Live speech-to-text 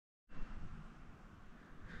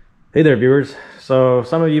Hey there, viewers. So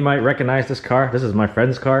some of you might recognize this car. This is my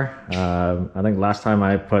friend's car. I think last time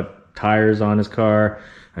I put tires on his car,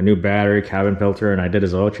 a new battery, cabin filter, and I did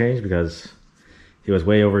his oil change because he was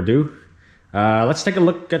way overdue. Let's take a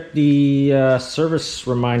look at the service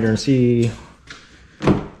reminder and see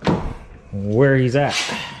where he's at.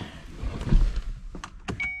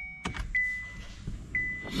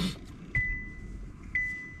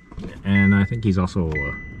 And I think he's also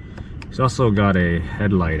got a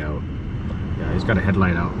headlight out. Yeah, he's got a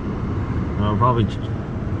headlight out. I'll probably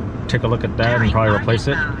take a look at that and probably replace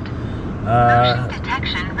it.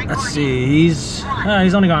 Let's see, he's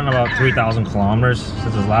only gotten about 3,000 kilometers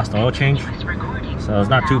since his last oil change, so it's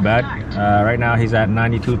not too bad. Right now he's at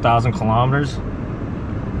 92,000 kilometers.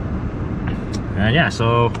 And yeah,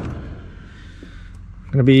 so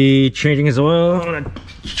I'm gonna be changing his oil. I'm gonna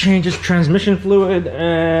change his transmission fluid,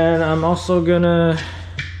 and I'm also gonna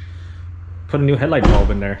put a new headlight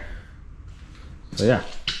bulb in there. So yeah,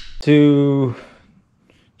 to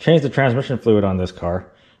change the transmission fluid on this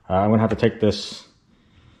car, I'm gonna have to take this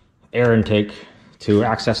air intake to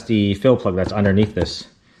access the fill plug that's underneath this.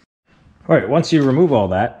 All right, once you remove all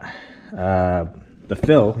that, the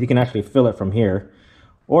fill, you can actually fill it from here,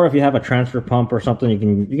 or if you have a transfer pump or something,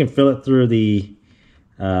 you can fill it through the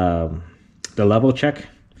level check.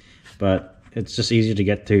 But it's just easier to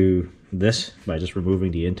get to this by just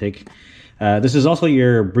removing the intake. This is also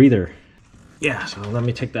your breather. Yeah, so let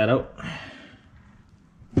me take that out.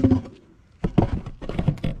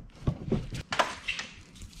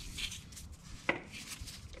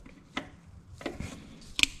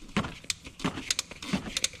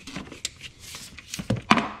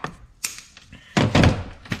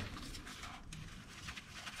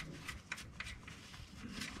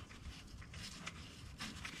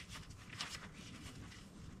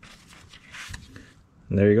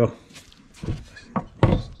 And there you go.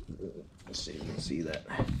 Let's see if you can see that.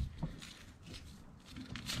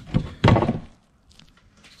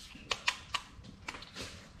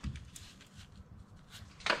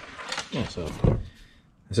 Yeah, so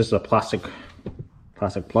this is a plastic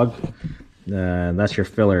plug. That's your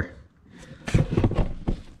filler.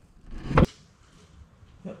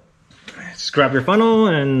 Just grab your funnel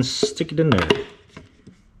and stick it in there.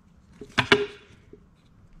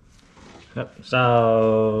 Yep.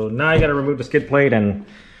 So now you got to remove the skid plate and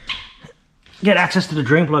get access to the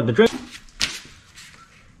drain plug. The drain.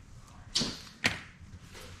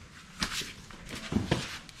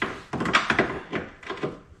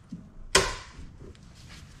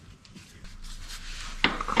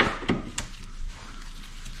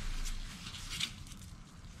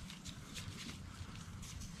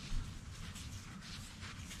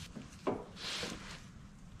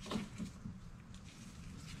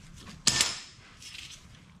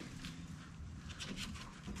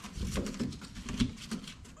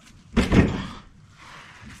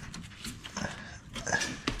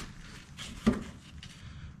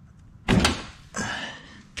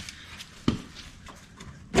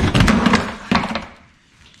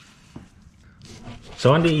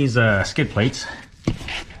 So on these skid plates,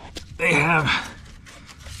 they have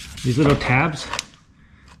these little tabs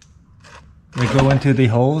that go into the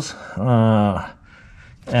holes,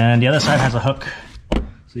 and the other side has a hook,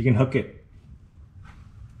 so you can hook it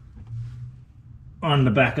on the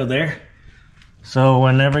back of there. So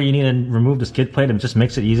whenever you need to remove the skid plate, it just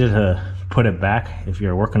makes it easier to put it back if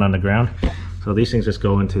you're working on the ground. So these things just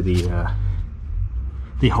go into the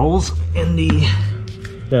holes in the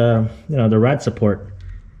rad support.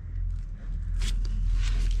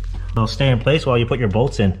 They'll stay in place while you put your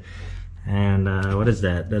bolts in. And what is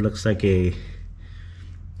that? That looks like maybe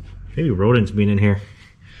rodents being in here.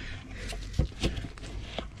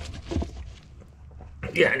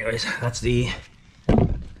 Yeah, anyways, that's the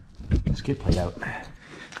skid plate out.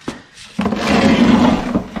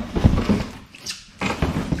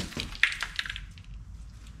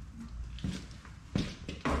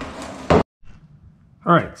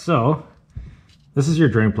 All right, so this is your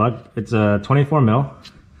drain plug. It's a 24 mil.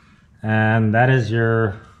 And that is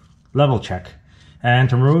your level check. And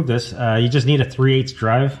to remove this, you just need a 3/8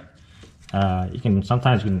 drive.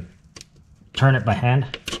 Sometimes you can turn it by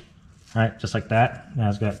hand. All right, just like that. Now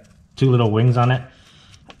it's got two little wings on it.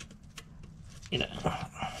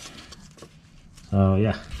 So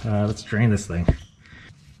yeah, let's drain this thing.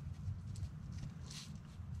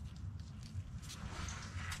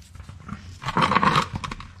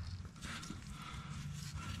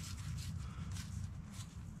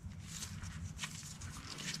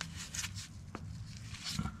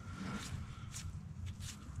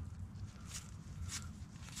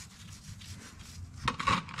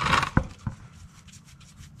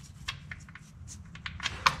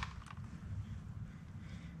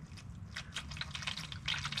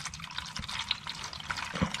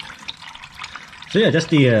 So yeah,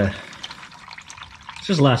 just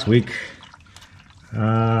last week, you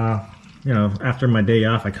know, after my day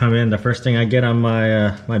off, I come in, the first thing I get on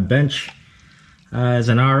my my bench is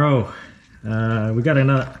an RO.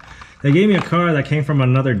 They gave me a car that came from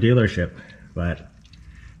another dealership, but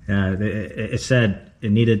it said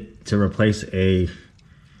it needed to replace a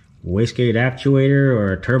wastegate actuator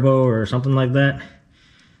or a turbo or something like that.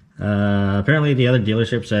 Apparently the other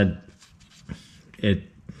dealership said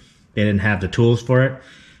they didn't have the tools for it,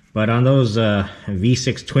 but on those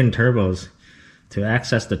V6 twin turbos, to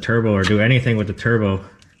access the turbo or do anything with the turbo,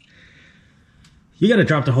 you got to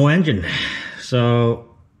drop the whole engine.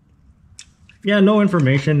 So yeah, no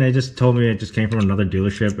information. They just told me it just came from another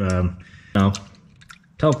dealership. You know,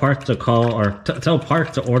 tell parts to call or tell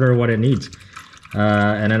parts to order what it needs.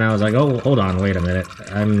 And then I was like, oh, hold on, wait a minute.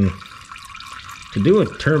 To do a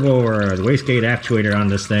turbo or a wastegate actuator on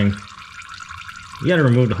this thing, you got to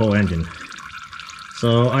remove the whole engine.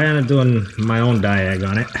 So I ended up doing my own diag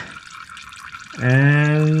on it.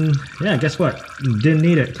 And yeah, guess what? Didn't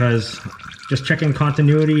need it, because just checking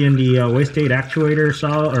continuity in the wastegate actuator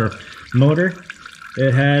or motor,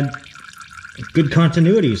 it had good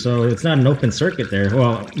continuity, so it's not an open circuit there.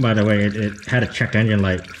 Well, by the way, it had a check engine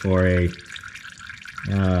light for a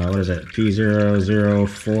what is it,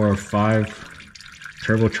 P0045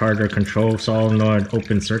 turbocharger control solenoid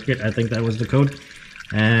open circuit, I think that was the code.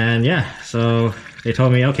 And yeah, so they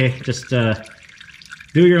told me, okay, just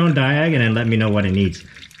do your own diag and then let me know what it needs.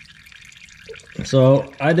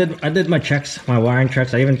 So I did my checks, my wiring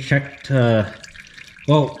checks. I even checked,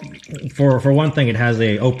 well, for one thing, it has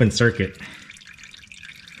a open circuit,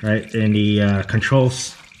 right, in the control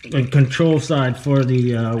side for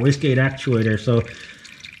the wastegate actuator. So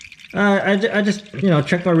I just, you know,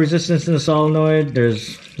 checked my resistance in the solenoid.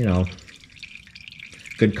 There's, you know,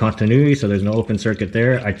 good continuity, so there's no open circuit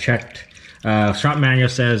there. I checked, shop manual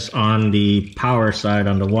says on the power side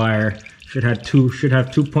on the wire should have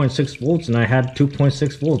 2.6 volts, and I had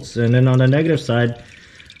 2.6 volts. And then on the negative side,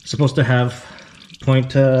 supposed to have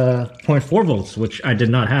 0.4 volts, which I did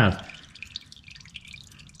not have.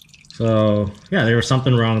 So yeah, there was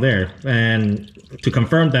something wrong there. And to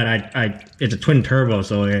confirm that, it's a twin turbo,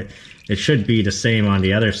 so it should be the same on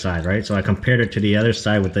the other side, right? So I compared it to the other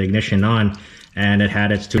side with the ignition on, and it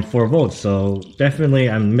had its 2.4 volts. So definitely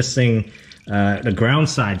I'm missing the ground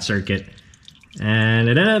side circuit, and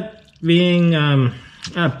it ended up being a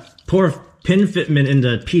poor pin fitment in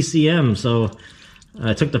the PCM. So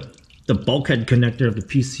I took the bulkhead connector of the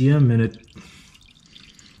PCM, and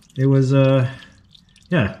it was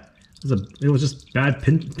yeah, it was just bad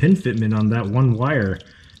pin fitment on that one wire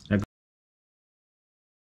that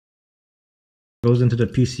goes into the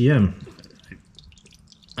PCM.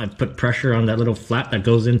 I put pressure on that little flap that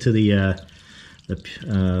goes into the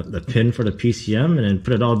pin for the PCM, and then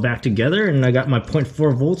put it all back together, and I got my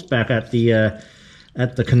 0.4 volts back at the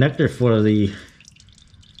connector for the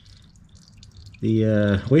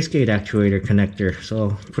wastegate actuator connector.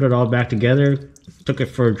 So put it all back together, took it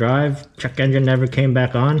for a drive. Check engine never came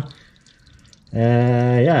back on.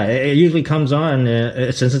 Yeah, it usually comes on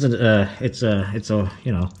since it's a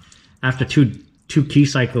you know, after two key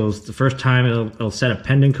cycles. The first time it'll set a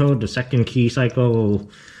pending code. The second key cycle will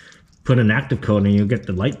put an active code, and you'll get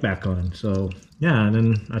the light back on. So yeah, and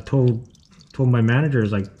then I told my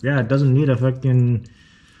managers, like, yeah, it doesn't need a fucking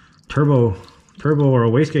turbo or a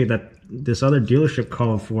wastegate that this other dealership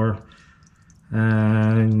called for.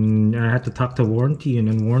 And I had to talk to warranty, and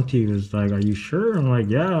then warranty was like, are you sure? I'm like,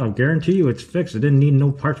 yeah, I'll guarantee you it's fixed. It didn't need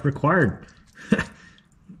no parts required.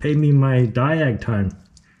 Pay me my diag time.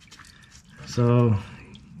 So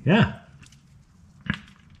yeah,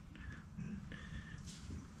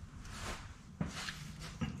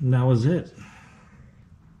 and that was it.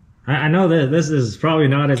 I know that this is probably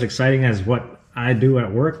not as exciting as what I do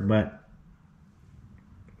at work, but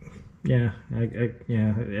yeah,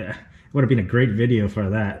 yeah, it would have been a great video for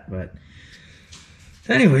that. But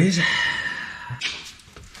anyways,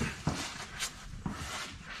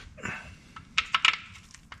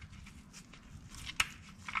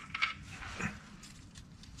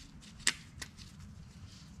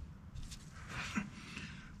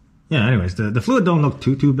 yeah, anyways, the fluid don't look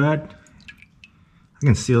too bad. I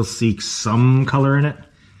can still see some color in it.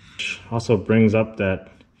 Also brings up that,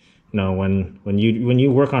 you know, when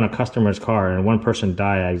you work on a customer's car and one person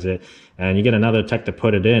diags it, and you get another tech to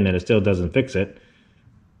put it in and it still doesn't fix it,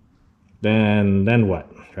 then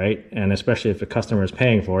what, right? And especially if the customer is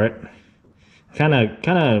paying for it, kind of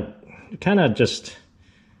just,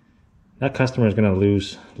 that customer is going to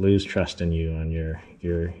lose trust in you, and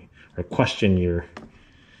or question your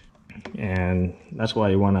and that's why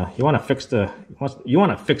you wanna fix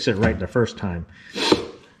it right the first time,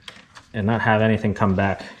 and not have anything come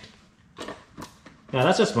back. Yeah,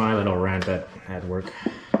 that's just my little rant at work.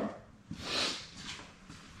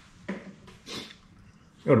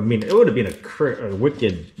 It would have been a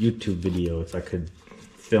wicked YouTube video if I could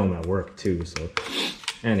film at work too. So,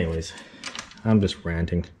 anyways, I'm just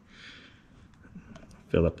ranting.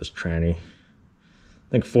 Fill up this tranny. I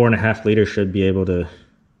think 4.5 liters should be able to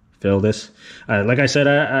fill this. Like I said,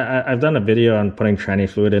 I've done a video on putting tranny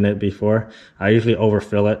fluid in it before. I usually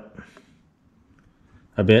overfill it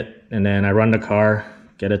a bit, and then I run the car,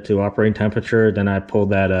 get it to operating temperature, then I pull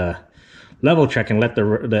that level check and let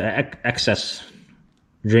the excess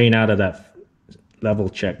drain out of that level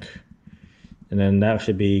check, and then that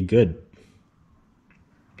should be good.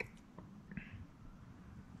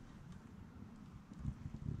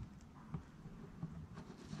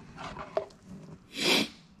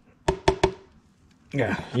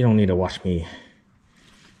 Yeah, you don't need to watch me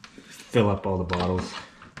fill up all the bottles.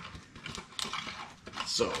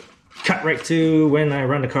 So, cut right to when I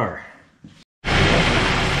run the car.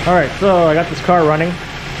 Alright, so I got this car running.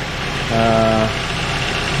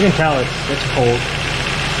 You can tell it's cold.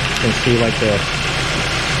 You can see like the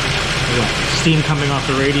steam coming off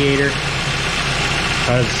the radiator.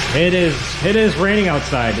 Because it is raining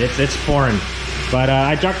outside. It's pouring. But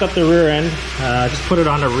I jacked up the rear end, just put it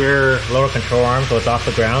on the rear lower control arm so it's off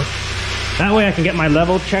the ground. That way I can get my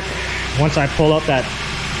level check once I pull up that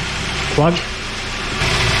plug.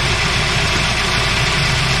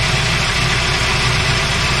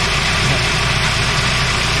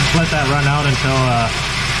 Just let that run out until it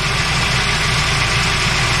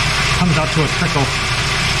comes out to a trickle.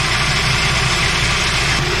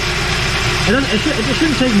 It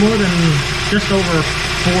shouldn't take more than just over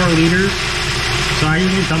 4 liters. So I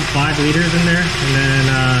usually dump 5 liters in there and then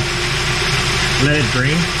let it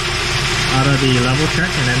drain out of the level check,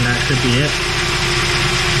 and then that should be it.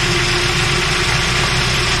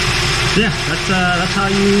 Yeah, that's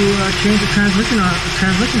how you change the transmission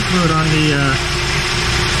fluid on the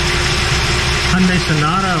Hyundai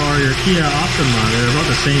Sonata or your Kia Optima. They're about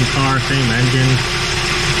the same car, same engine.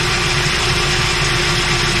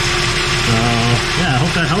 So yeah, I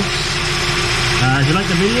hope that helps. If you like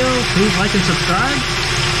the video, please like and subscribe.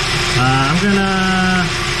 I'm gonna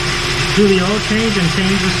do the oil change and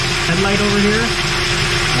change this headlight over here.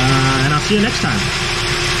 And I'll see you next time.